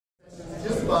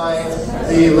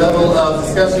the level of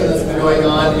discussion that's been going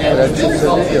on and the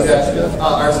difficulties that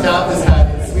our staff has had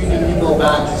in sweeping people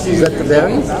back to is that the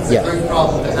bearings? It's a great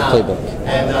problem to have.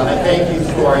 And I thank you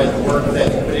for the work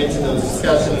that you put into those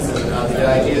discussions and the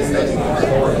ideas that you put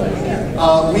forward.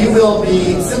 We will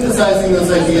be synthesizing those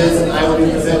ideas, and I will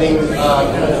be presenting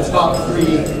kind of the top 3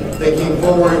 that came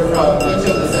forward from each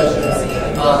of the sessions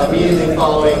immediately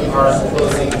following our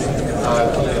closing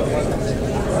keynote.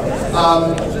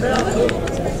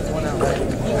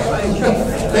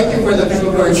 Thank you for the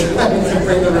people who are trying to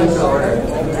bring the room to order.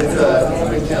 It's a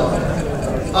big challenge.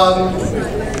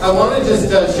 I want to just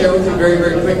share with you very,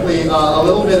 very quickly a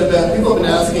little bit about, people have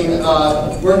been asking,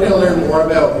 we're going to learn more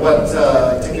about what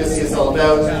Technicity is all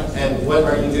about and what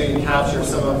are you doing to capture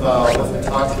some of what's been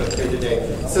talked about here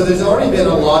today. So there's already been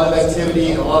a lot of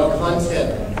activity and a lot of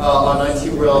content on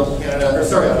IT World Canada, or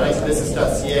sorry, on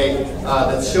itbusiness.ca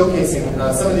that's showcasing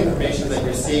some of the information that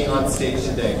you're seeing on stage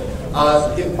today.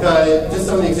 Just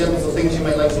some of the examples of things you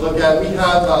might like to look at. We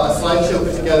have a slideshow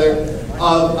put together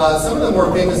of some of the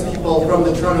more famous people from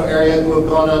the Toronto area who have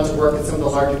gone on to work at some of the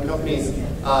larger companies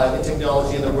in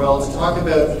technology in the world to talk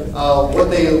about what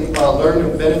they learned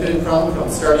and benefited from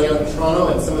starting out in Toronto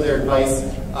and some of their advice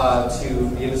to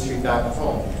the industry back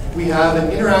home. We have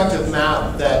an interactive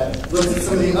map that looks at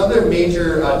some of the other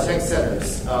major tech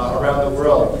centers around the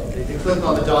world. If you click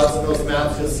on the dots in those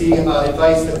maps, you'll see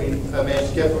advice that we've managed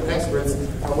to get from experts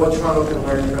on what Toronto can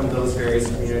learn from those various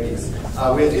communities.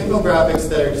 We have infographics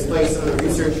that are displaying some of the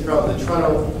research from the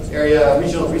Toronto Area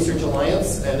Regional Research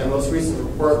Alliance and their most recent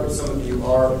report, which some of you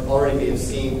already may have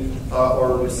seen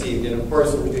or received. And of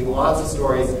course, we're doing lots of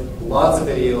stories, lots of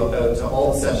video about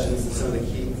all the sessions and some of the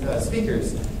key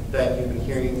speakers that you've been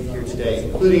hearing here today,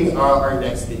 including our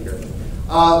next speaker.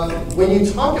 When you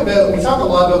talk about, we talk a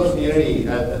lot about community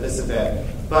at this event,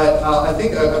 but I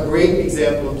think a great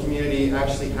example of community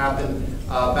actually happened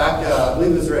back, I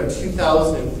believe it was around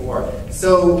 2004.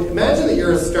 So imagine that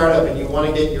you're a startup and you want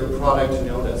to get your product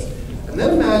noticed. And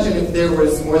then imagine if there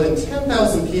was more than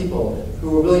 10,000 people who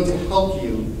were willing to help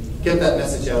you get that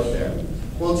message out there.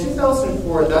 Well, in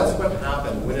 2004, that's what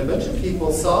happened. When a bunch of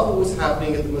people saw what was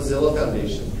happening at the Mozilla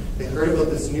Foundation, they heard about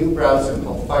this new browser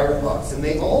called Firefox, and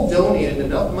they all donated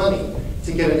enough money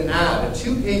to get an ad, a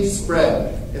 2-page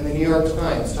spread in the New York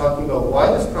Times talking about why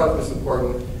this product was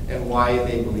important and why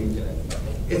they believed in it.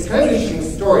 It's kind of an interesting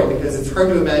story because it's hard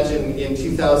to imagine in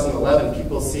 2011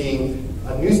 people seeing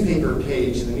a newspaper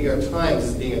page in the New York Times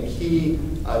as being a key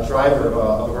driver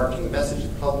of a marketing message.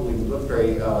 It probably would look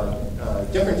very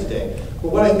different today.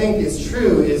 But what I think is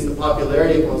true is the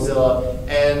popularity of Mozilla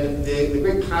and the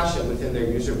great passion within their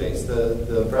user base.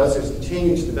 The browsers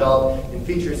continue to develop in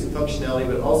features and functionality,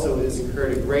 but also has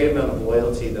incurred a great amount of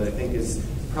loyalty that I think is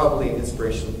probably an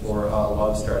inspiration for a lot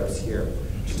of startups here.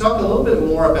 To talk a little bit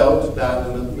more about that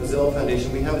in the Mozilla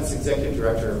Foundation, we have its executive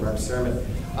director, Mark Surman.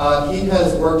 He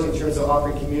has worked in terms of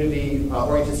offering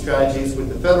community-oriented strategies with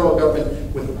the federal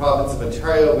government, with the province of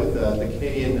Ontario, with the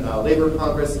Canadian Labour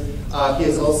Congress. He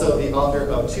is also the author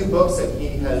of 2 books, and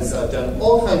he has done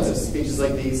all kinds of speeches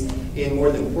like these in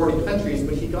more than 40 countries,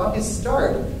 but he got his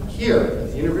start here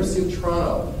at the University of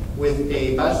Toronto with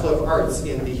a Bachelor of Arts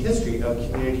in the history of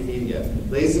community media.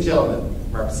 Ladies and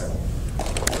gentlemen, Mark Surman.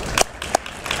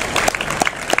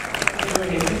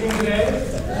 Today?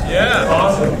 Yeah.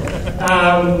 Awesome.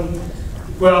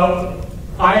 Well,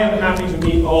 I am happy to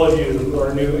meet all of you who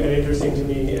are new and interesting to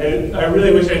me, and I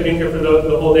really wish I'd been here for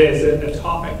the whole day. It's a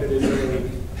topic that is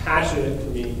really passionate to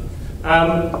me.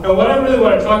 And what I really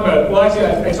want to talk about, well actually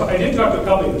I did talk to a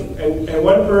couple of you, and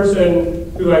one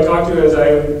person who I talked to as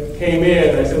I came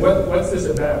in, I said, what's this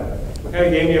about? Kind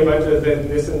of gave me a bunch of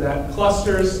this and that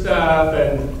cluster stuff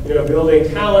and building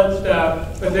talent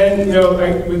stuff. But then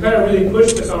we kind of really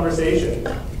pushed the conversation.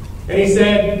 And he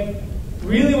said,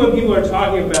 really what people are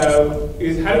talking about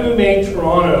is how do we make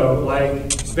Toronto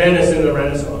like Venice in the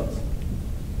Renaissance?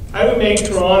 How do we make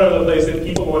Toronto the place that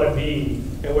people want to be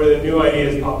and where the new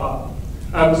ideas pop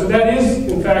up? So that is,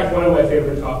 in fact, one of my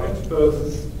favorite topics,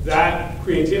 both that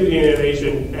creativity and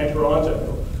innovation and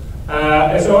Toronto.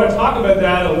 And so I want to talk about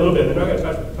that a little bit. I'm not going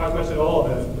to talk much at all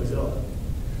about Mozilla.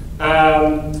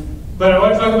 But I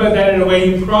want to talk about that in a way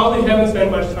you probably haven't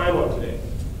spent much time on today.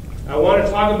 I want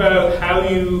to talk about how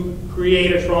you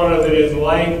create a Toronto that is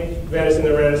like Venice in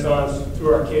the Renaissance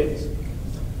through our kids.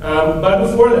 But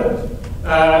before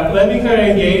that, let me kind of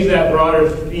engage that broader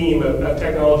theme of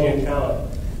technology and talent.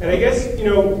 And I guess,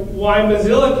 why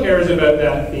Mozilla cares about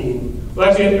that theme. Well,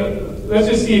 actually, let's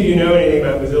just see if you know anything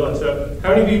about Mozilla. So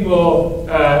how many people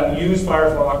use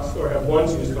Firefox or have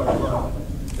once used Firefox?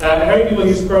 How many people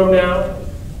use Chrome now?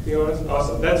 be honest?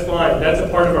 Awesome. That's fine. That's a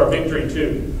part of our victory,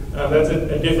 too. That's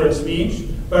a different speech.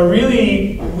 But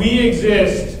really, we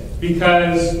exist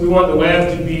because we want the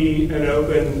web to be an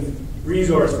open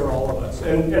resource for all of us.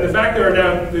 And the fact that we're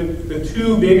now the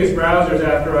two biggest browsers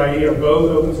after IE are both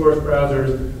open source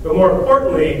browsers, but more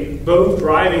importantly, both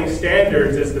driving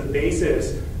standards as the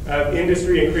basis of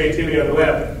industry and creativity on the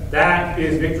web. That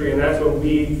is victory, and that's what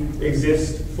we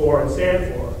exist for and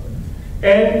stand for.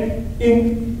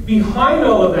 And behind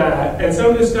all of that, and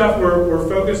some of the stuff we're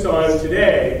focused on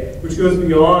today, which goes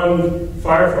beyond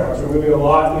Firefox, we're moving a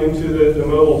lot into the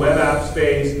mobile web app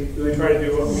space, really trying to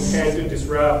do what we can to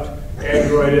disrupt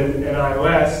Android and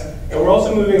iOS, and we're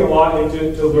also moving a lot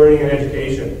into learning and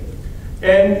education.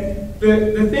 And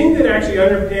the thing that actually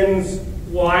underpins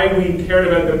why we cared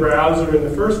about the browser in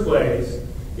the first place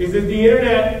is that the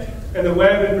internet and the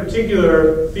web in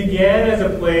particular began as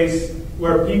a place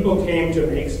where people came to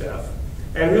make stuff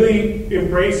and really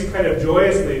embraced kind of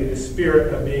joyously the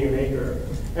spirit of being a maker.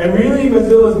 And really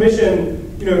Mozilla's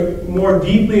mission, more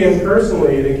deeply and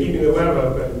personally than keeping the web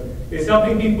open, is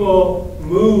helping people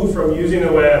move from using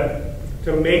the web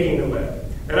to making the web.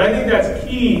 And I think that's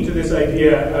key to this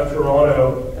idea of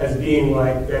Toronto as being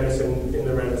like Venice in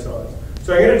the Renaissance.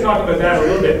 So I'm going to talk about that a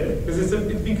little bit, because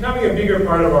it's becoming a bigger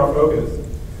part of our focus.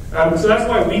 So that's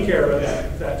why we care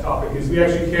about that topic, is we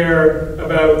actually care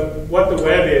about what the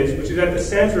web is, which is at the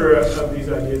center of these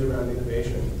ideas around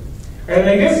innovation. And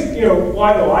I guess,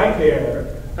 why do I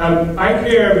care? I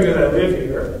care because I live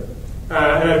here,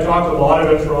 and I've talked a lot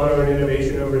about Toronto and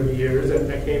innovation over the years,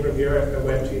 and I came from here, I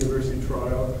went to University of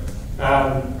Toronto,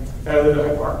 and I live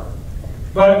at High Park.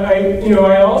 But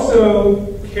I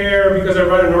also care because I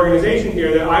run an organization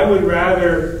here that I would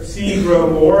rather see grow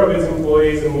more of its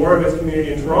employees and more of its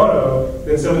community in Toronto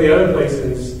than some of the other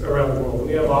places around the world.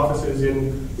 We have offices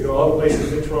in all the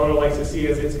places that Toronto likes to see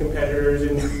as its competitors,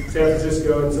 in San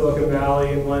Francisco and Silicon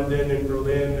Valley and London and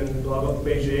Berlin and blah, blah,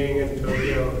 Beijing and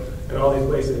Tokyo and all these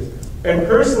places. And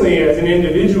personally, as an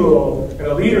individual and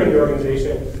a leader in the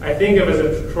organization, I think of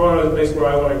Toronto as a place where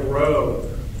I want to grow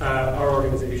our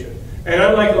organization. And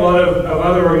unlike a lot of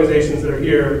other organizations that are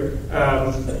here,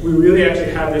 we really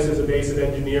actually have this as a base of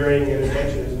engineering and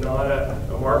invention. It's not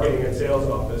a marketing and sales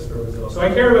office for Mozilla. So I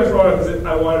care about Toronto because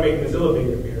I want to make Mozilla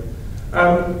bigger here.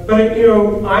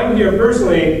 But I'm here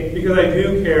personally because I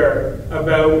do care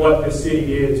about what the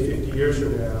city is 50 years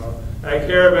from now. I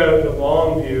care about the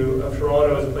long view of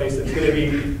Toronto as a place that's going to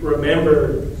be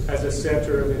remembered as a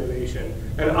center of innovation.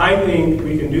 And I think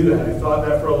we can do that. I've thought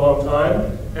that for a long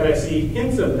time, and I see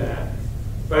hints of that.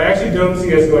 But I actually don't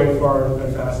see us going far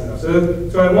and fast enough.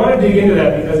 So I want to dig into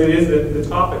that because it is the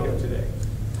topic of today.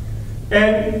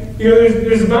 And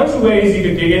there's a bunch of ways you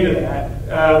could dig into that.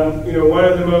 One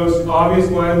of the most obvious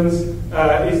ones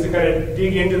is to kind of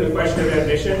dig into the question of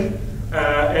ambition.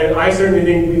 And I certainly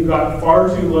think we've got far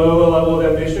too low a level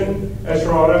of ambition as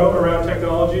Toronto around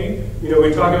technology.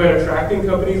 We talk about attracting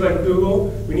companies like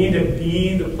Google. We need to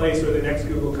be the place where the next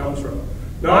Google comes from.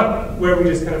 Not where we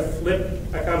just kind of flip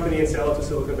a company and sell it to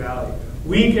Silicon Valley.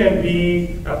 We can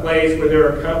be a place where there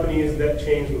are companies that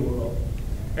change the world.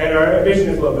 And our ambition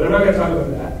is low, but I'm not going to talk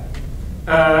about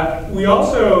that. We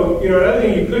also, another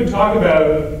thing you could talk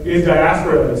about is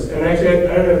diasporas. And actually,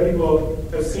 I don't know if people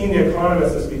have seen The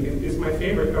Economist this week. It's my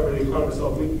favorite cover of The Economist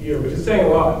all year, which is saying a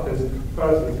lot, because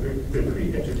Economist has been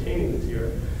pretty entertaining this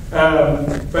year.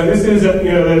 But this is,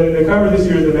 the cover this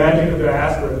year is the magic of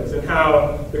diasporas and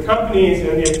how the companies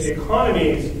and the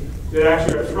economies that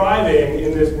actually are thriving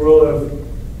in this world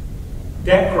of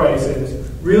debt crisis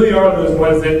really are those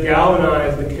ones that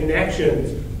galvanize the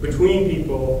connections between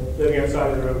people living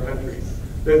outside of their own countries.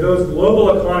 That those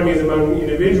global economies among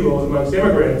individuals, amongst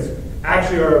immigrants,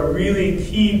 actually are a really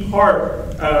key part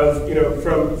of,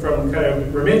 from kind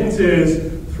of remittances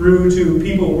through to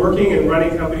people working and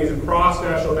running companies across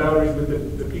national boundaries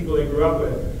with the people they grew up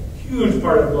with. Huge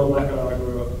part of global economic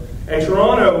growth. And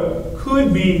Toronto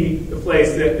could be the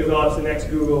place that develops the next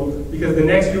Google, because the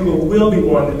next Google will be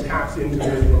one that taps into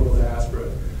those global diaspora.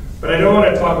 But I don't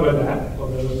want to talk about that,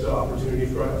 although it's an opportunity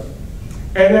for us.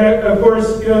 And then, of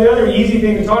course, the other easy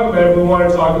thing to talk about if we want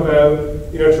to talk about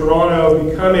Toronto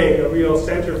becoming a real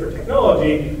center for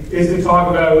technology is to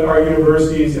talk about our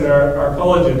universities and our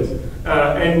colleges.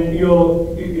 And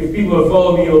if people have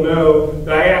followed me, you'll know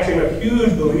that I actually am a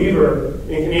huge believer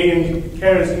in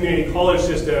Canada's community college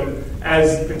system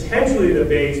as potentially the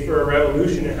base for a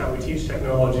revolution in how we teach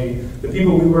technology. The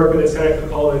people we work with at Seneca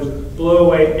College blow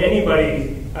away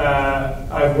anybody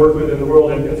I've worked with in the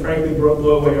world, and frankly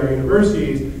blow away our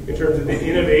universities in terms of the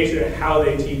innovation and how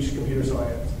they teach computer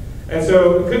science. And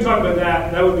so we could talk about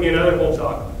that. That would be another whole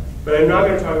talk, but I'm not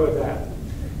going to talk about that.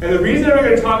 And the reason I'm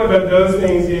going to talk about those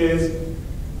things is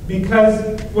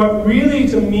because what really,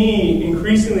 to me,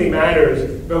 increasingly matters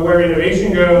about where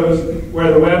innovation goes,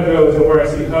 where the web goes, and where I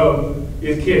see hope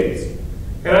is kids.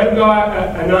 And I've got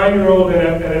a 9-year-old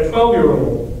and a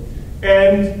 12-year-old.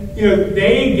 And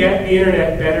they get the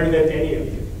internet better than any of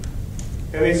you.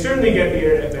 And they certainly get the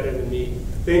internet better than me.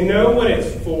 They know what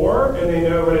it's for, and they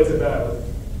know what it's about.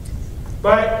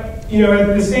 But, at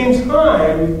the same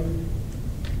time,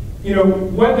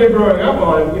 what they're growing up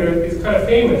on, is kind of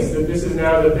famous, that this is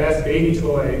now the best baby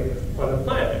toy on the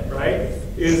planet, right?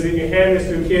 Is that you hand this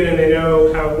to a kid and they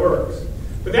know how it works.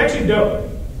 But they actually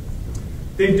don't.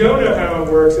 They don't know how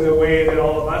it works in the way that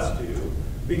all of us do,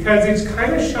 because it's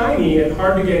kind of shiny and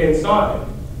hard to get inside.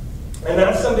 And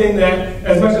that's something that,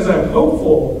 as much as I'm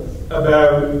hopeful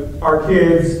about our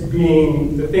kids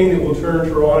being the thing that will turn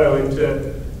Toronto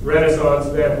into Renaissance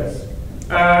Venice,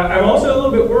 I'm also a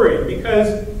little bit worried,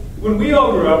 because when we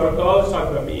all grew up, I'll just talk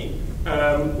about me.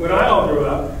 When I all grew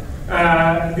up,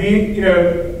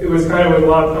 it was kind of with a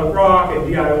lot of punk rock and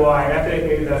DIY. And I think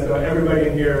maybe that's not everybody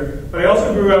in here. But I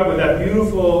also grew up with that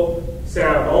beautiful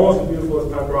sound, almost as beautiful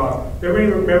as punk rock.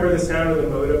 Everybody remember the sound of the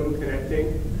modem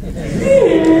connecting?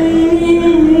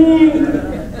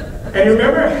 And you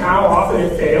remember how often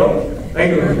it failed? Like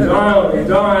it would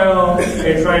dial,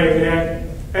 and trying to connect.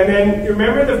 And then you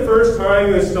remember the first time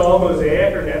you installed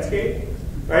Mosaic or Netscape?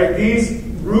 Right? These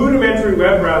rudimentary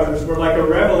web browsers were like a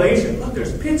revelation. Look,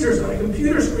 there's pictures on a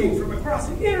computer screen from across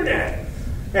the internet.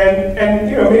 And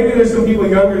maybe there's some people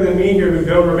younger than me here who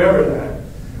don't remember that.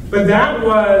 But that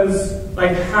was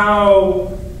like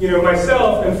how,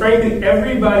 myself and frankly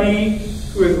everybody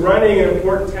who is running an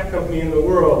important tech company in the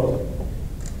world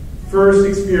first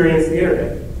experienced the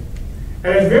internet.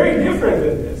 And it's very different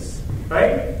than this,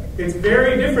 right? It's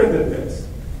very different than this.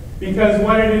 Because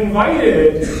what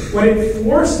it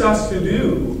forced us to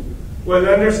do was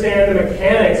understand the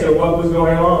mechanics of what was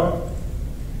going on.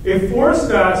 It forced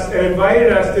us and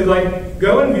invited us to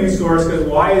go and view source because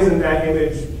why isn't that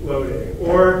image loading?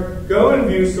 Or go and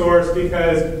view source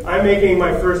because I'm making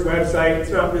my first website.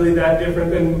 It's not really that different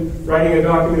than writing a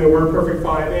document in WordPerfect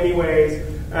 5 anyways,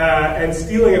 and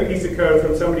stealing a piece of code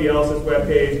from somebody else's web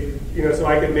page, so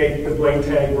I could make the blank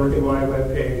tag work in my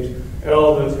web page. And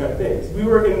all of those kind of things. We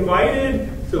were invited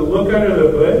to look under the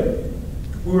hood.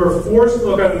 We were forced to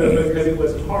look under the hood because it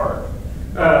was hard.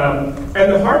 And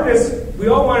the hardness, we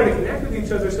all wanted to connect with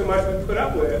each other so much we put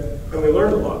up with, and we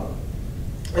learned a lot.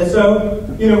 And so,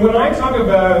 when I talk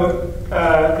about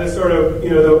this sort of,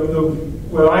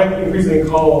 what I increasingly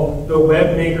call the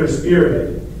web maker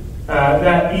spirit,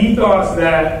 that ethos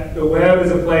that the web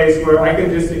is a place where I can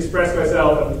just express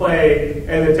myself and play,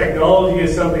 and the technology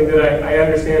is something that I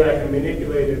understand I can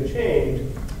manipulate and change,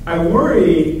 I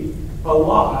worry a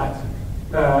lot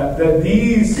that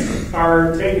these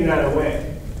are taking that away.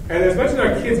 And as much as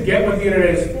our kids get what the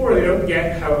internet is for, they don't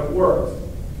get how it works.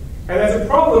 And that's a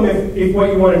problem if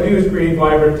what you want to do is create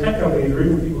vibrant tech companies, or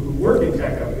even people who work in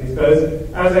tech companies, because,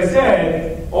 as I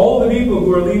said, all the people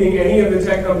who are leading any of the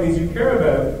tech companies you care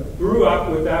about grew up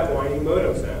with that whiny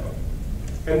modem sound.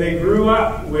 And they grew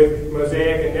up with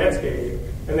Mosaic and Netscape,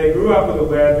 and they grew up with a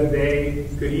web that they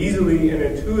could easily and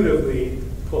intuitively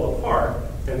pull apart,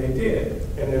 and they did,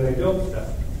 and then they built stuff.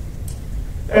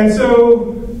 And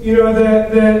so,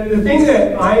 the thing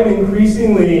that I'm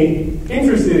increasingly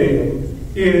interested in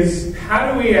is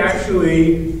how do we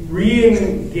actually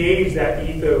re-engage that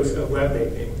ethos of web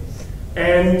making?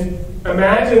 And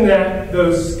imagine that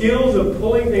those skills of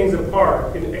pulling things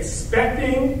apart and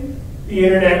expecting the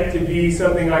internet to be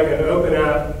something I can open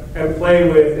up and play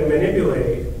with and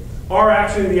manipulate are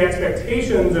actually the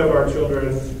expectations of our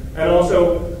children, and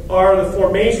also are the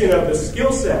formation of the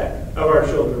skill set of our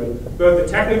children. Both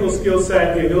the technical skill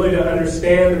set, the ability to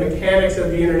understand the mechanics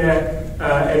of the internet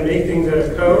and make things out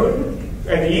of code,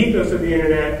 and the ethos of the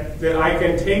internet that I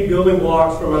can take building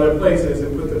blocks from other places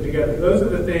and put them together. Those are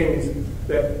the things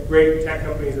that great tech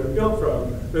companies are built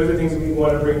from. Those are things we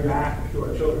want to bring back to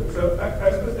our children. So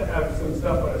I'm supposed to have some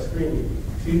stuff on a screen.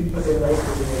 See, put a nice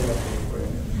for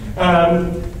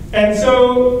you. And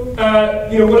so,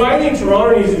 what I think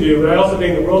Toronto needs to do, but I also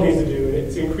think the world needs to do, and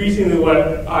it's increasingly what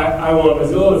I want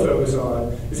Mozilla to focus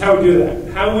on, is how we do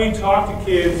that. How we talk to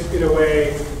kids in a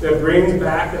way that brings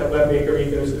back that web maker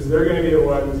ethos, because they're going to be the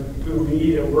ones who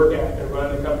lead and work at and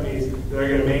run the companies that are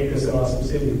going to make this an awesome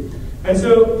city. And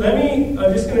so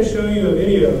I'm just going to show you a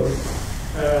video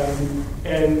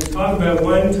and talk about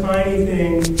one tiny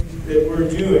thing that we're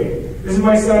doing. This is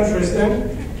my son,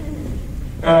 Tristan.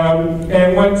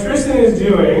 And what Tristan is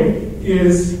doing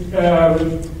is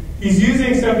he's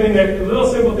using something that, a little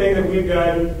simple thing that we've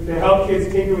done to help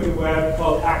kids tinker with the web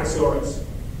called Hackasaurus.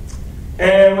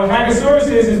 And what Hackasaurus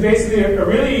is basically a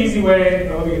really easy way,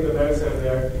 let me get the mouse out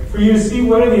there, for you to see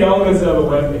what are the elements of a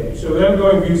web page. So without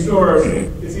going view source,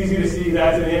 it's easy to see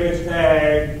that's an image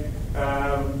tag.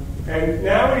 And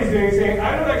now what he's doing is saying,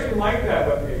 I don't actually like that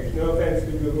web page. No offense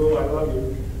to Google, I love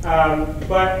you.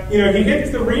 But he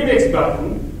hits the remix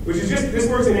button, which is just, this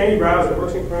works in any browser. It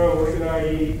works in Chrome, works in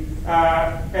IE.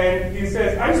 And he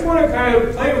says, I just want to kind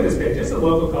of play with this page. Just a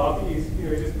local copy. He's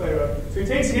just playing around. So he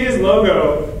takes his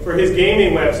logo for his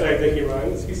gaming website that he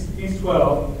runs. He's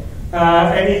 12.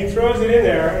 And he throws it in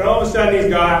there, and all of a sudden he's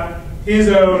got his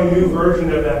own new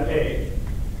version of that page.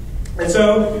 And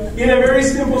so, in a very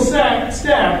simple step,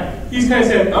 he's kind of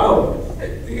said, oh,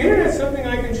 the internet's something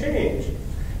I can change.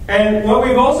 And what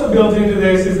we've also built into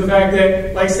this is the fact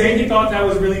that, like, say he thought that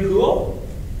was really cool,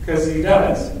 because he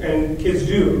does, and kids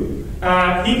do,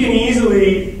 he can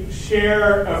easily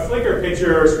share a Flickr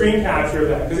picture or screen capture of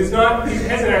that, because he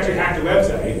hasn't actually hacked a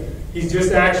website. He's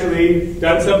just actually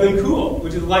done something cool,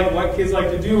 which is like what kids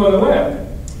like to do on the web.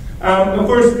 Of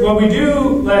course, what we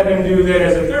do let him do then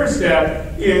as a third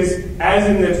step is, as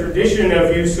in the tradition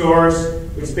of view source,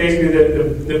 which is basically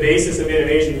the basis of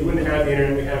innovation. We wouldn't have the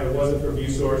internet we have if it wasn't for view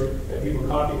source and people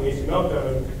copying HTML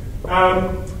code.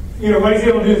 What he's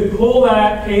able to do is pull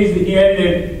that page that he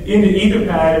edited into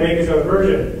Etherpad and make his own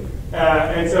version.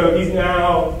 And so he's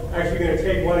now actually going to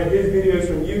take one of his videos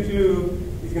from YouTube.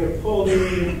 He's going to pull the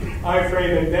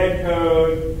iframe embed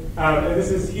code. And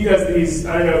he does these,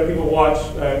 I don't know if people watch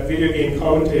video game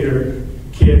commentator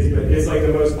kids, but it's like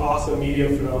the most awesome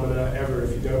medium phenomena ever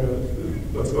if you don't know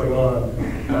what's going on.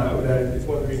 It's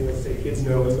one of the reasons I say kids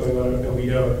know what's going on and we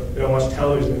don't. They don't watch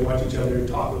television, they watch each other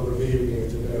talk over video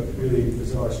games about really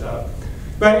bizarre stuff.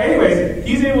 But anyways,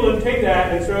 he's able to take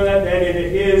that and throw that then into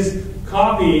his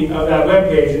copy of that web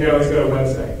page, and now he's got a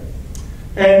website.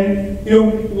 And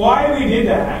why we did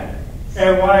that,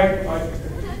 and why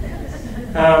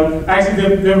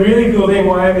actually, the really cool thing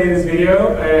why I made this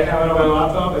video, I have it on my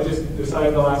laptop, I just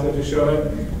decided the last time to show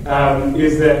it,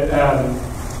 is that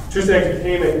Tristan actually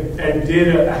came and did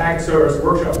a Hackasaurus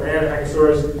workshop, ran a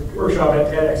Hackasaurus workshop at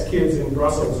TEDx Kids in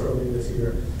Brussels earlier this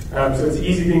year. So it's an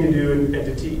easy thing to do and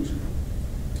to teach.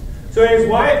 So anyways,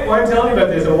 why I'm telling you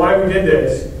about this and why we did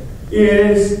this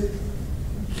is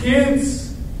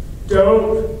kids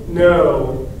don't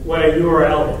know what a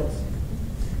URL is.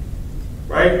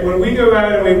 Right? When we go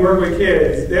out and we work with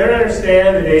kids, they don't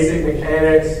understand the basic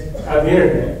mechanics of the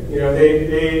internet.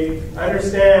 They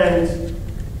understand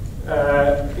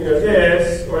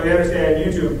this, or they understand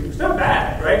YouTube. It's not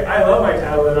bad, right? I love my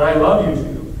tablet and I love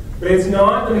YouTube. But it's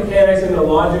not the mechanics and the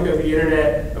logic of the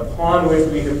internet upon which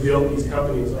we have built these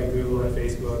companies like Google and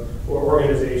Facebook, or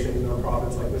organizations and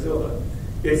nonprofits like Mozilla.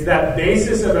 It's that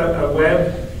basis of a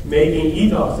web-making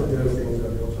ethos that those things are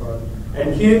built on.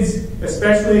 And kids,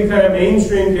 especially kind of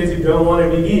mainstream kids who don't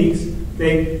want to be geeks,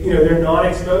 they're not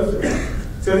exposed to it.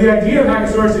 So the idea of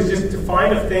Hackasaurus is just to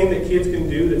find a thing that kids can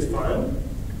do that's fun,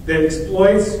 that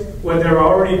exploits what they're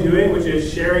already doing, which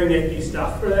is sharing nifty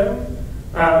stuff for them,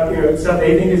 stuff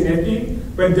they think is nifty,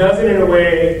 but does it in a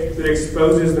way that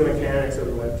exposes the mechanics of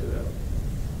the web to them.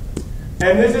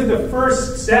 And this is the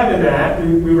first step in that.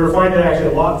 We refined it actually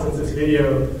a lot since this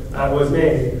video was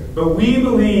made. But we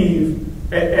believe,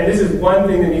 and this is one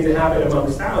thing that needs to happen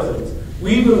amongst thousands,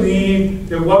 we believe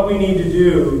that what we need to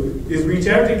do is reach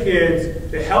out to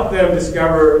kids to help them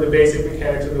discover the basic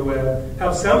mechanics of the web,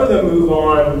 help some of them move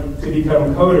on to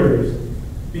become coders,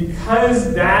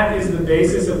 because that is the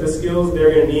basis of the skills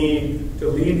they're going to need to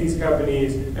lead these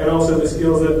companies, and also the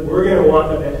skills that we're going to want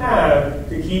them to have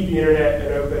to keep the internet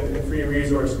an open and free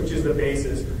resource, which is the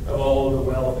basis of all of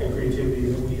the wealth and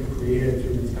creativity that we have created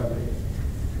through these companies.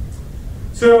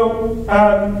 So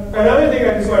another thing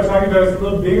I just want to talk about is a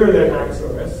little bigger than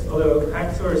Hackasaurus, although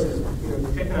Hackasaurus is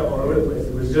picking up all over the place.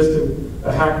 It was just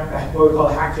what we call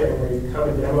a hack jam, where you come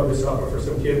and demo the software for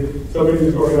some kid. Somebody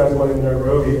just organized one in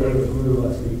Nairobi out of the blue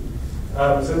last week.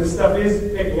 So this stuff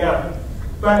is picking up.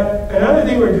 But another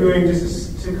thing we're doing,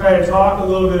 just to kind of talk a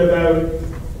little bit about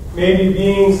maybe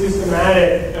being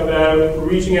systematic about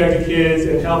reaching out to kids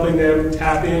and helping them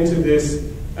tap into this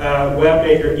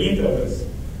webmaker ethos,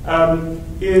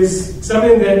 is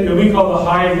something that we call the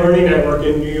HiMY Learning Network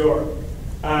in New York.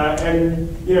 And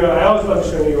I always love to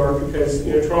show New York because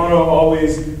Toronto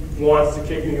always wants to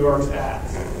kick New York's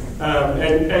ass.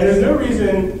 And there's no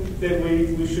reason that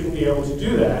we shouldn't be able to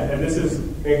do that. And this is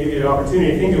going to give you an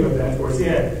opportunity to think about that towards the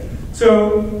end.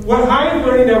 So what HiMY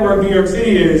Learning Network New York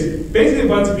City is basically a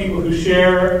bunch of people who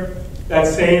share that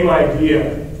same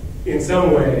idea in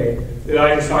some way, that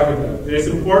I just talked about. That it's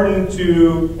important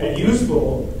to, and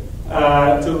useful,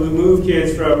 to move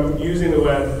kids from using the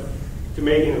web to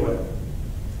making the web.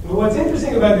 But what's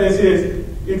interesting about this is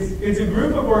it's a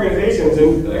group of organizations,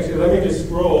 and actually let me just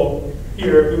scroll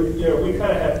here. We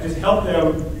kind of have just helped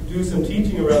them do some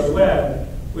teaching around the web,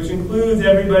 which includes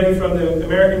everybody from the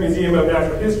American Museum of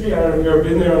Natural History. I don't know if you've ever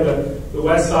been there on the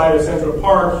west side of Central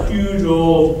Park. Huge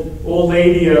old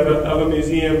lady of a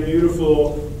museum,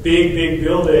 beautiful, big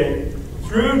building.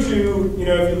 Through to,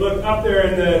 if you look up there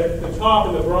in the top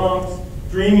in the Bronx,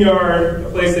 Dreamyard, a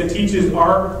place that teaches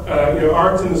art,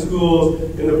 arts in the schools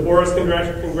in the poorest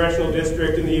congressional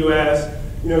district in the U.S.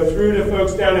 Through to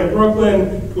folks down in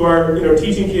Brooklyn who are,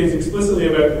 teaching kids explicitly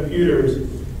about computers.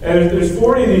 And there's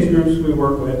 40 of these groups we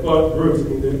work with. Well, groups. I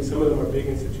mean, some of them are big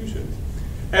institutions.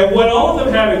 And what all of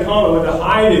them have in common, what the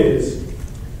HiMY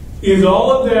is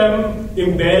all of them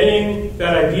embedding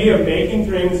that idea of making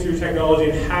things through technology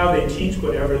and how they teach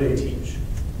whatever they teach.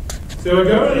 So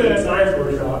go to the science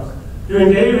workshops,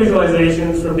 doing data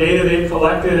visualizations from data they've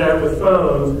collected out with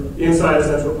phones inside of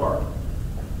Central Park.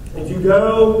 If you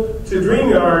go to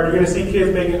Dreamyard, you're going to see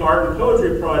kids making art and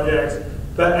poetry projects,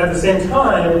 but at the same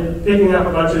time, picking up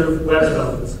a bunch of web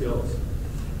development skills.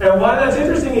 And why that's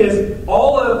interesting is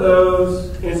all of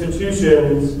those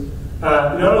institutions,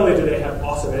 not only do they have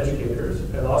awesome educators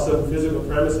and awesome physical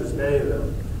premises, many of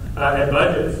them, and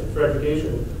budgets for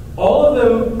education, all of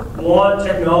them want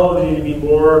technology to be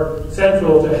more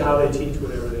central to how they teach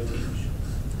whatever they teach.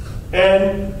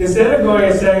 And instead of going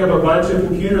and setting up a bunch of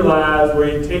computer labs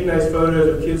where you take nice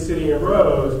photos of kids sitting in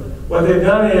rows, what they've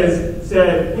done is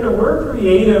said, we're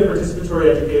creative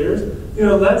participatory educators.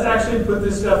 Let's actually put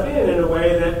this stuff in a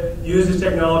way that uses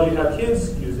technology how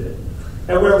kids use it.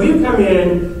 And where we've come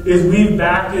in is we've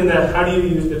backed in the how do you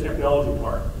use the technology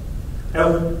part.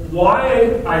 And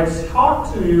why I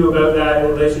talk to you about that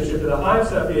in relationship to the HiMY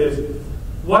stuff is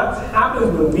what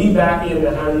happens when we back in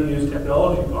the how do you use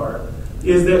technology part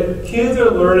is that kids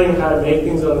are learning how to make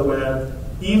things on the web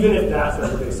even if that's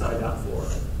not what they signed up for.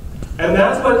 And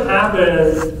that's what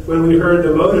happened when we heard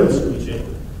the modem screeching.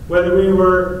 Whether we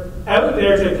were out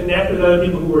there to connect with other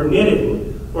people who were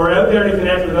knitting or out there to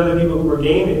connect with other people who were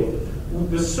gaming,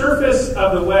 the surface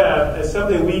of the web as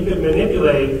something we could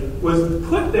manipulate was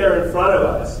put there in front of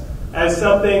us as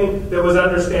something that was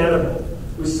understandable.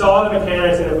 We saw the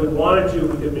mechanics, and if we wanted to,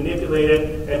 we could manipulate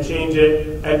it and change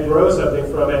it and grow something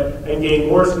from it and gain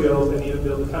more skills and even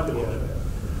build a company out of it.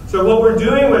 So what we're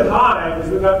doing with HiMY is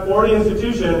we've got 40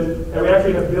 institutions, and we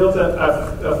actually have built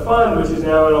a fund, which is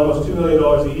now at almost $2 million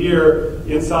a year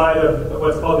inside of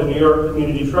what's called the New York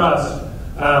Community Trust,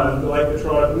 like the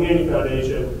Toronto Community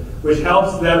Foundation, which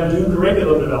helps them do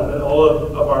curriculum development, all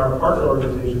of our partner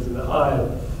organizations in the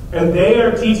HiMY. And they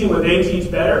are teaching what they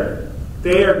teach better.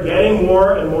 They are getting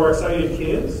more and more excited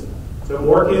kids, so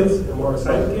more kids and more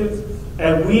excited kids,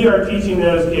 and we are teaching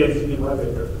those kids to be web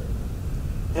makers.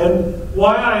 And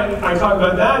why I talk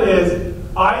about that is,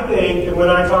 I think, and when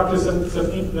I talk to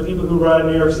the people who run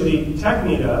New York City Tech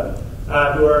Meetup,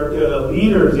 who are the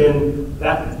leaders in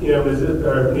that,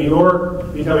 New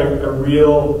York becoming a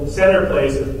real center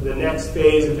place of the next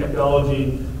phase of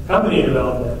technology company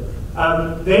development,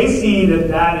 they see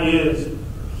that is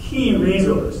key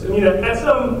resource. I mean, at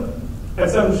some,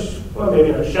 well,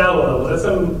 maybe not shallow levels, at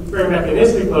some very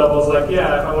mechanistic levels, like,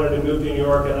 yeah, if I wanted to move to New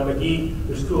York and I'm a geek,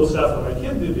 there's cool stuff for my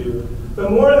kid to do. But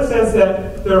more in the sense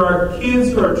that there are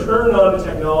kids who are turned on to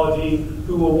technology,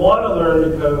 who will want to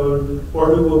learn to code,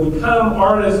 or who will become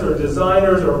artists or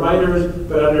designers or writers,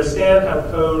 but understand how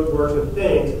code works and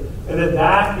thinks, and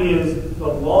that is the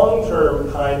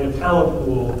long-term kind of talent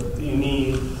pool that you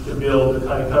need to build the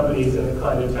kind of companies and the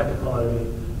kind of tech economy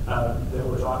that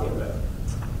we're talking about.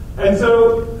 And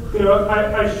so,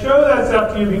 I show that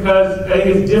stuff to you because I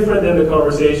think it's different than the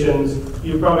conversations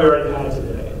you've probably already had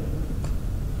today.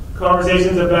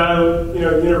 Conversations about,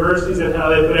 universities and how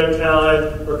they put out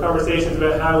talent, or conversations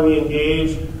about how we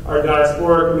engage our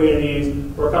diaspora communities,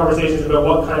 or conversations about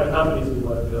what kind of companies we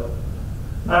want to build.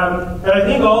 And I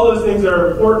think all those things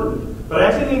are important, but I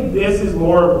actually think this is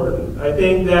more important. I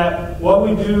think that what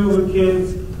we do with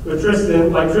kids with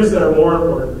Tristan, like Tristan, are more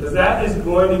important, because that is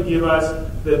going to give us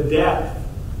the depth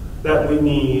that we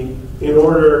need in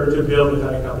order to build the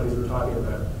kind of companies we're talking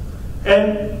about.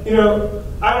 And,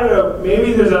 I don't know,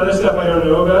 maybe there's other stuff I don't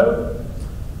know about,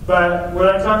 but when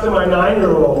I talk to my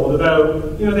 9-year-old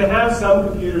about, they have some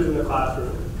computers in the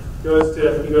classroom. He goes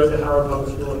to Howard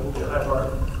Public School in Hyde Park.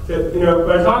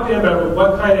 When I talk to him about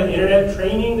what kind of internet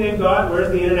training they've got, where's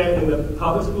the internet in the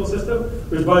public school system,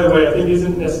 which, by the way, I think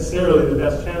isn't necessarily the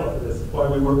best channel for this. It's why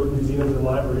we work with museums and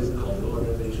libraries and cultural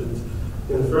organizations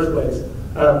in the first place.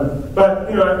 But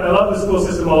I love the school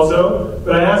system also,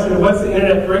 but I asked them, what's the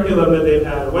internet curriculum that they've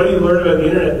had? What have you learned about the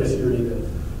internet this year even?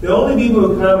 The only people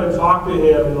who come and talk to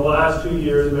him in the last 2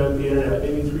 years about the internet,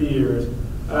 maybe 3 years,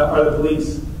 are the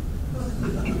police.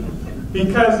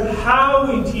 Because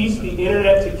how we teach the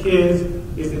internet to kids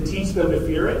is to teach them to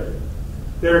fear it.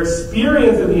 Their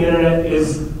experience of the internet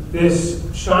is this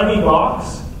shiny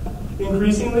box,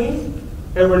 increasingly,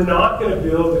 and we're not going to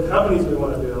build the companies we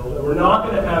want to build, and we're not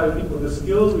going to have the people with the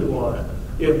skills we want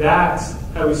if that's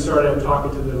how we start out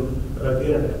talking to them about the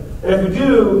internet. And if we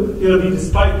do, it'll be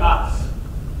despite us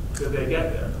that they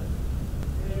get there.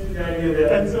 And the idea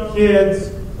that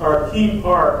kids are a key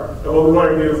part of what we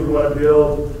want to do if we want to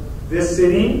build this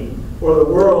city or the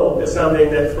world is something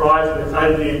that thrives in the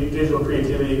kind of digital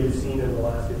creativity we've seen in the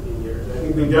last 15 years. And I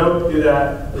think if we don't do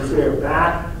that, we're going to go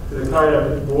back to the kind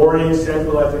of boring,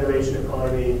 centralized innovation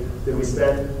economy that we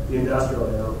spent the industrial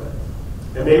era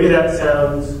with. And maybe that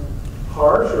sounds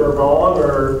harsh or wrong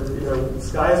or the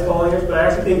sky is falling in, but I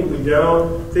actually think if we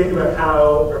don't think about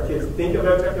how our kids think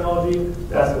about technology,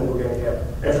 that's what we're going to get.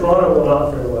 And Toronto will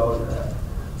not fare well in that.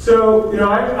 So,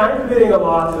 I'm committing a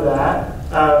lot to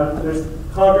that. There's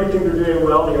concrete things we're doing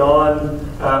well beyond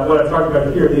what I've talked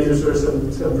about here. These are sort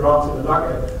of some drops in the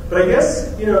bucket. But I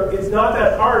guess, it's not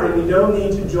that hard, and you don't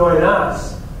need to join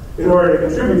us in order to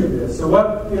contribute to this. So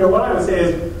what I would say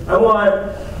is, I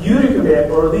want you to commit,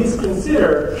 or at least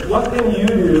consider, what can you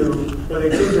do for the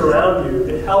kids around you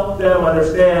to help them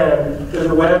understand that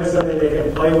the web is something they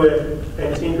can play with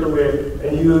and tinker with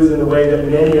and use in the way that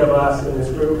many of us in this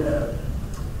room have.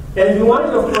 And if you want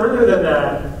to go further than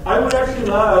that, I would actually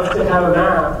love to have a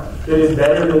map that is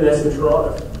better than this in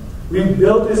Toronto. We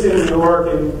built this in New York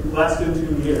in less than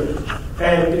 2 years.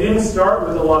 And it didn't start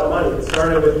with a lot of money. It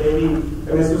started with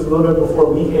this was a little bit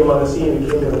before we came on the scene and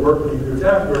came in and worked with you groups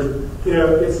afterwards.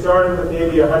 It started with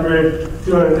maybe $100,000,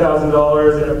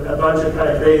 $200,000 and a bunch of kind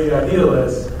of crazy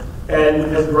idealists, and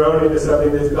has grown into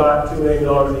something that's got $2 million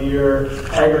a year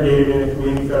aggregated in a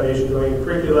community foundation doing a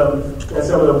curriculum, and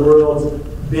some of the world's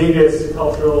biggest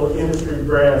cultural industry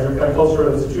brands, or kind of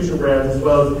cultural institution brands, as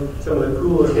well as some of the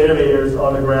coolest innovators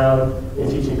on the ground in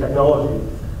teaching technology.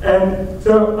 And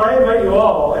so I invite you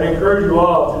all and encourage you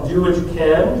all to do what you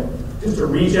can, just to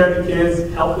reach out to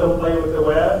kids, help them play with the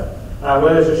web,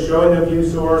 whether it's just showing them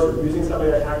ViewSource or using something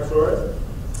like Hackasaurus.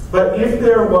 But if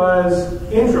there was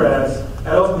interest,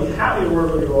 I'd also be happy to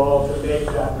work with you all to make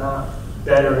that map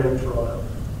better in Toronto.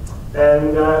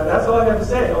 And that's all I have to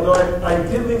say, although I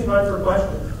did leave time for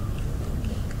questions.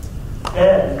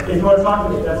 And if you want to talk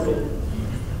to me, that's me.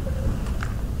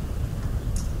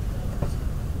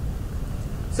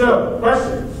 So,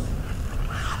 questions?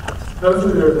 Those who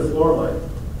are the floor mic.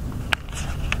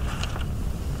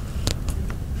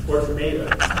 Or tomato.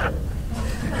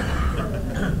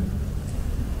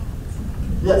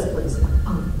 Yes, please.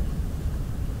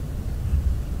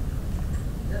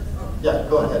 Yeah,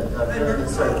 go ahead.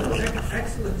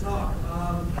 Excellent talk.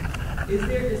 Is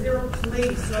there a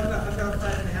place? So I've got a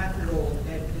 5.5-year-old,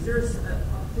 and is there a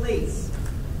place,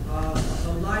 a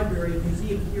library, a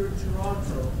museum here in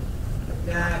Toronto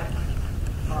that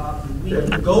we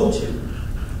can go to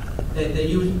that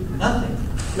use nothing?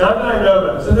 Not that I know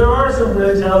of. So there are some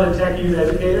really talented tech youth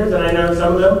educators, and I know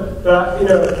some of them. But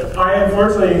I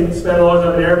unfortunately spend a lot of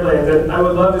time in airplanes, and I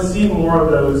would love to see more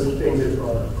of those things in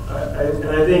Toronto. And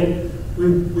I think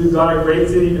we've got a great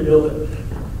city to build it.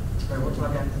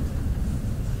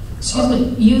 Excuse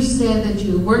me, you said that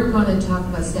you weren't going to talk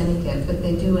about Seneca, but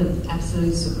they do an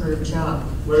absolutely superb job.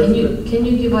 Can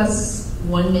you give us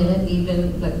 1 minute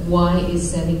even, like why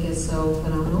is Seneca so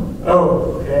phenomenal?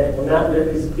 Oh, okay. Well,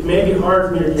 it may be hard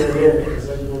for me to get in because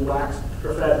I will wax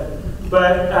prophetic.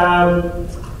 But,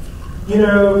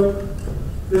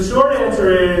 the short answer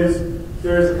is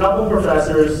there's a couple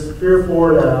professors, 3 or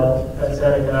 4 now at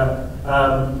Seneca,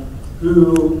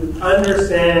 who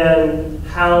understand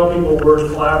how people work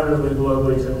collaboratively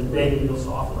globally to make legal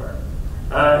software.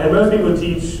 And most people who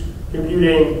teach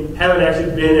computing haven't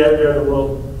actually been out there in the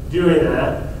world doing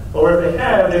that. Or if they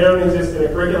have, they don't exist in a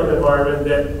curriculum environment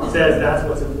that says that's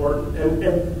what's important.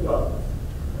 And well,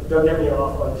 don't get me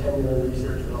off on tenure and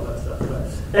research and all that stuff.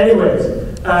 But anyways,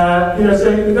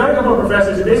 so we've got a couple of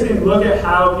professors who basically look at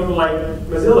how people like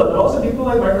Mozilla, but also people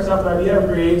like Microsoft and IBM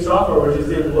create software, which is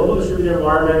a global distributed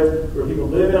environment where people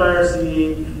live in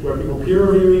IRC, where people peer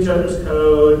review each other's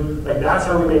code. Like that's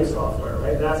how we make software,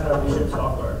 right? That's how we ship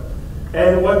software.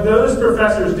 And what those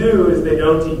professors do is they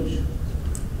don't teach.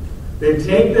 They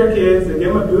take their kids, they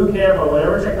give them a boot camp on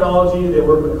whatever technology, they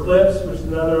work with Eclipse, which is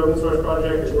another open source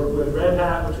project, they work with Red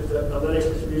Hat, which is a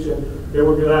Linux distribution, they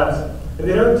work with us. And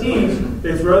they don't teach,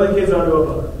 they throw the kids onto a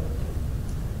book.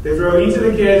 They throw each of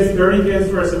the kids, 30 kids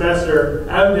for a semester,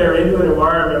 out there into an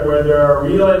environment where there are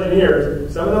real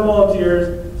engineers, some of them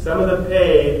volunteers, some of them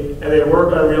paid, and they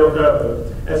work on real code.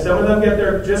 And some of them get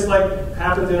their, just like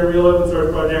happens in a real open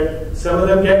source project, some of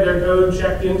them get their code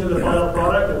checked into the final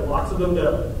product, and lots of them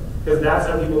don't. Because that's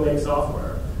how people make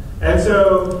software. And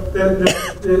so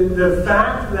the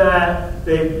fact that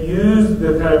they use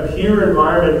the kind of peer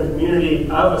environment and community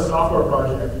of a software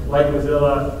project, like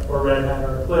Mozilla or Red Hat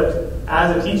or Eclipse,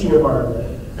 as a teaching environment,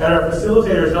 and our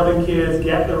facilitators helping kids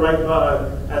get the right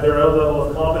bug at their own level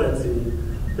of competency,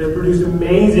 they produce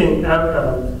amazing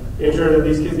outcomes in terms of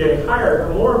these kids getting hired.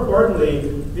 But more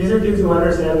importantly, these are kids who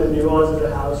understand the nuances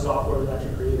of how software is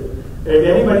actually created. And if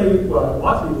anybody, well,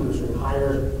 lots of people in this room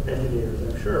hire engineers,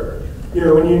 I'm sure.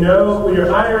 When you're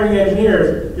hiring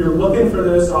engineers, you're looking for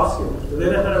those soft skills. Do they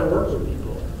know how to work with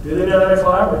people? Do they know how to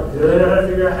collaborate? Do they know how to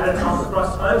figure out how to talk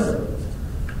across time zones?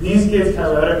 These kids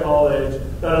come out of college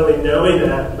not only knowing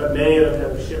that, but many of them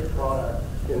have shipped product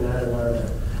in that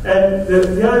environment. And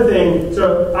the other thing,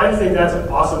 so I think that's an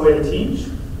awesome way to teach,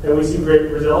 and we see great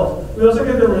results. We also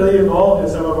get them really involved in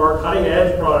some of our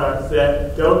cutting-edge products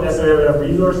that don't necessarily have enough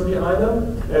resources behind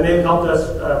them, and they've helped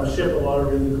us ship a lot of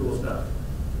really cool stuff.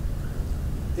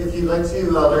 If you'd like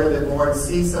to learn a bit more and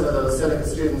see some of those Seneca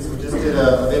students, we just did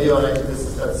a video on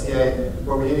activebusiness.ca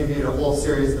where we interviewed a whole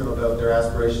series of them about their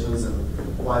aspirations and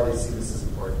why they see this as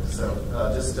important. So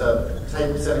just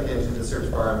type Seneca into the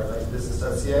search bar at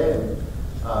activebusiness.ca,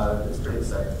 and it's pretty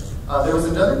exciting. There was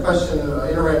another question in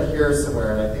around here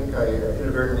somewhere, and I think I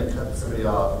inadvertently cut somebody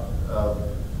off.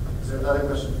 Is there another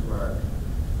question from Mark?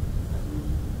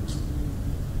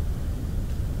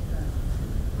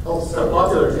 Oh, so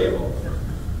popular table.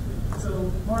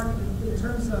 So, Mark, in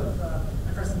terms of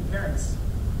addressing parents,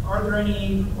 are there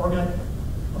any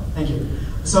Thank you.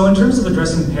 So, in terms of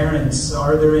addressing parents,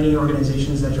 are there any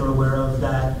organizations that you're aware of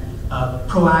that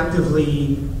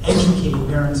proactively educate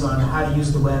parents on how to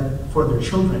use the web for their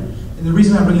children? And the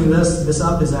reason I'm bringing this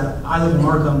up is that I live in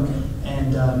Markham,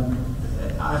 and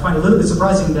I find it a little bit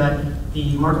surprising that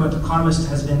the Markham Economist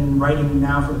has been writing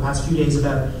now for the past few days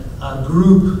about a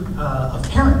group of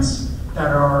parents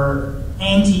that are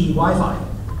anti-Wi-Fi,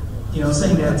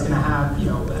 saying that it's going to have,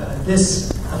 this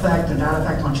effect and that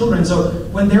effect on children. So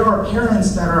when there are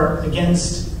parents that are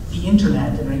against the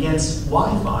internet and against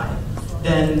Wi-Fi,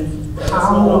 then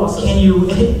how can you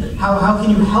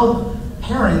help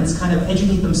parents kind of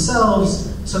educate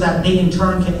themselves so that they in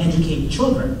turn can educate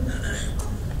children?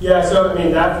 Yeah, so I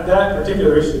mean that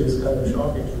particular issue is kind of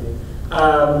shocking to me.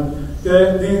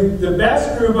 The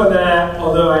best group on that,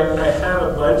 although I have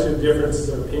a bunch of differences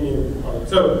of opinion on it.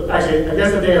 So actually, I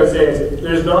guess the thing I would say is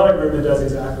there's not a group that does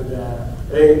exactly that.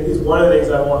 I think it's one of the things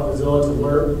I want Mozilla to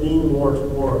lean more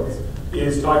towards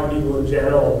is talking to people in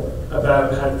general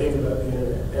about how to think about the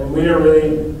internet. And we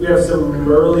have some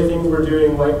early things we're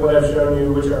doing, like what I've shown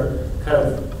you, which are kind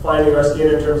of finding our skin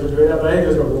in terms of doing that, but I think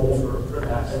there's a role for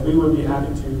that. And we would be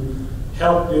happy to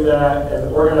help do that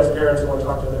and organize parents who want to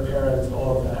talk to their parents,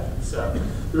 all of that. So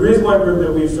there is one group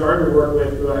that we've started to work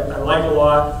with who I like a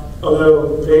lot,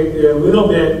 although they're a little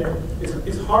bit,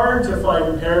 it's hard to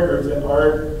find parent groups that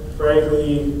aren't,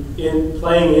 frankly,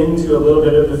 playing into a little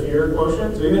bit of the fear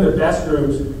quotient. So even the best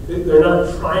groups, they're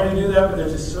not trying to do that, but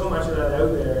there's just so much of that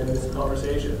out there in this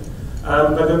conversation.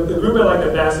 But the group I like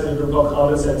the best is a group called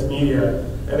Common Sense Media.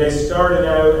 And they started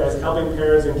out as helping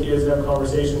parents and kids have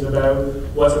conversations about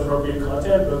what's appropriate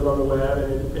content, both on the web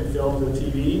and in films and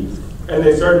TV. And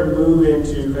they started to move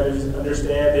into kind of just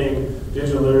understanding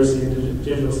digital literacy and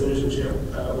digital citizenship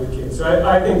with kids. So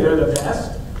I think they're the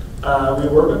best. We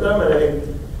work with them, and I think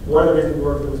one of the reasons we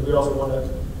work with them is we also want to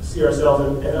see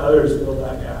ourselves and others fill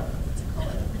that gap.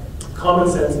 Common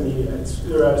Sense Media.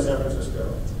 They're out of San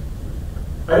Francisco.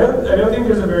 I don't think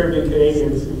there's a very big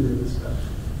Canadian scene to this stuff.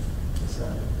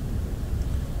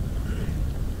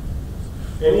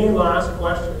 Any last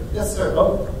question? Yes, sir.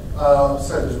 Oh.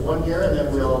 Sorry, there's one here, and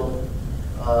then we'll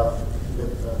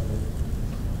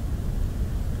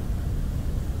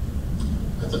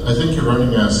I think you're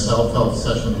running a self-help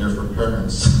session here for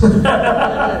parents.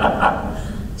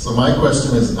 So my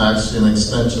question is actually an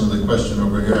extension of the question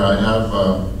over here. I have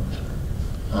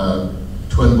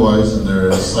twin boys, and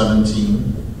they're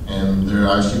 17, and they're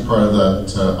actually part of that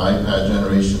iPad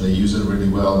generation. They use it really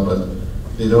well, but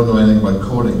they don't know anything about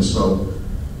coding. So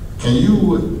can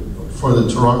you, for the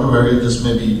Toronto area, just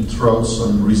maybe throw out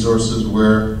some resources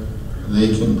where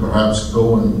they can perhaps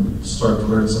go and start to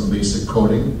learn some basic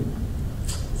coding?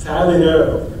 Sadly,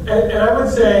 no. And I would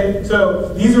say, so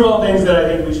these are all things that I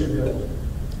think we should build.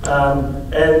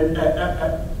 And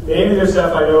maybe there's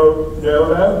stuff I don't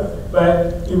know about,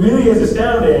 but it really is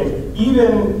astounding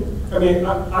even, I mean,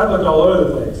 I've looked all over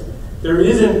the place. There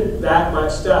isn't that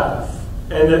much stuff.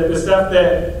 And the stuff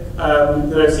that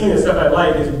I've seen, the stuff I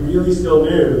like, is really still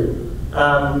new.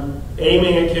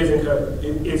 Aiming at kids in code.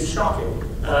 It's shocking.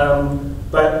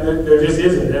 But there just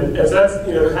isn't. And so that's,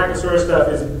 the Hackasaurus stuff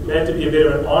is meant to be a bit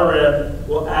of an on-ramp.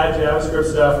 We'll add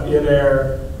JavaScript stuff in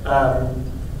there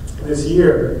this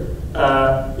year,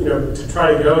 to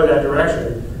try to go in that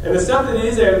direction. And the stuff that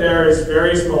is out there is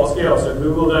very small scale. So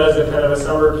Google does a kind of a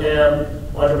summer camp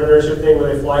entrepreneurship thing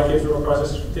where they fly kids from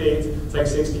across the states. It's like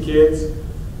 60 kids.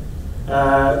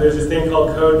 There's this thing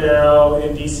called Code Now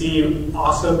in DC,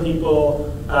 awesome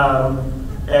people,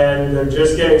 and they're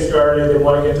just getting started. They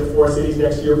want to get to 4 cities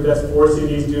next year, but that's 4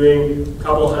 cities doing a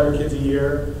couple hundred kids a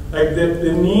year. Like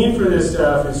the need for this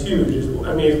stuff is huge. It's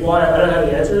why I don't have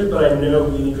the answers, but I know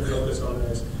we need to focus on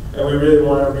this, and we really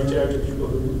want to reach out to people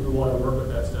who want to work with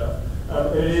that stuff.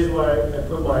 And it is why I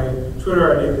put my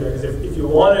Twitter ID there, because if you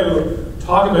want to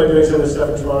talk about doing some of this stuff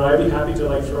in Toronto, I'd be happy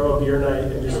to throw a beer night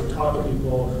and just talk to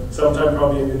people sometime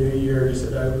probably in the new year just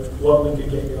about what we could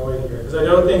get going here. Because I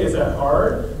don't think it's that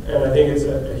hard, and I think it's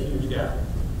a huge gap.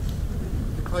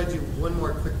 I could probably do one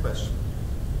more quick question.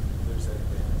 If there's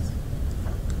anything else.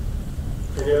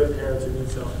 Any other parents who need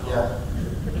self-help? Yeah.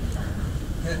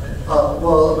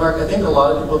 Well, Mark, I think a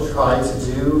lot of people try to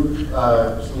do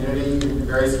community in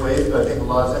various ways, but I think a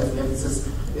lot of times the emphasis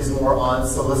is more on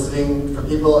soliciting for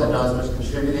people and not as much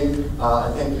contributing.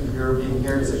 I think your being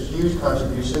here is a huge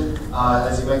contribution.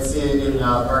 As you might see in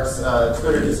Mark's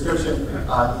Twitter description, he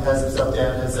has himself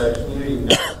down as a community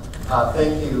nut.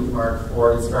 Thank you, Mark,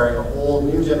 for inspiring a whole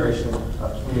new generation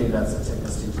of community nuts at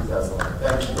Technicity 2011.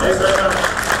 Thank you. Thanks very much.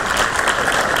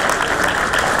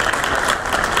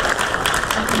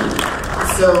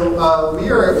 So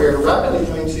we're rapidly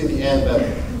coming to the end, but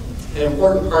an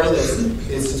important part of this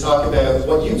is to talk about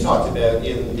what you talked about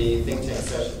in the think tank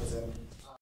session.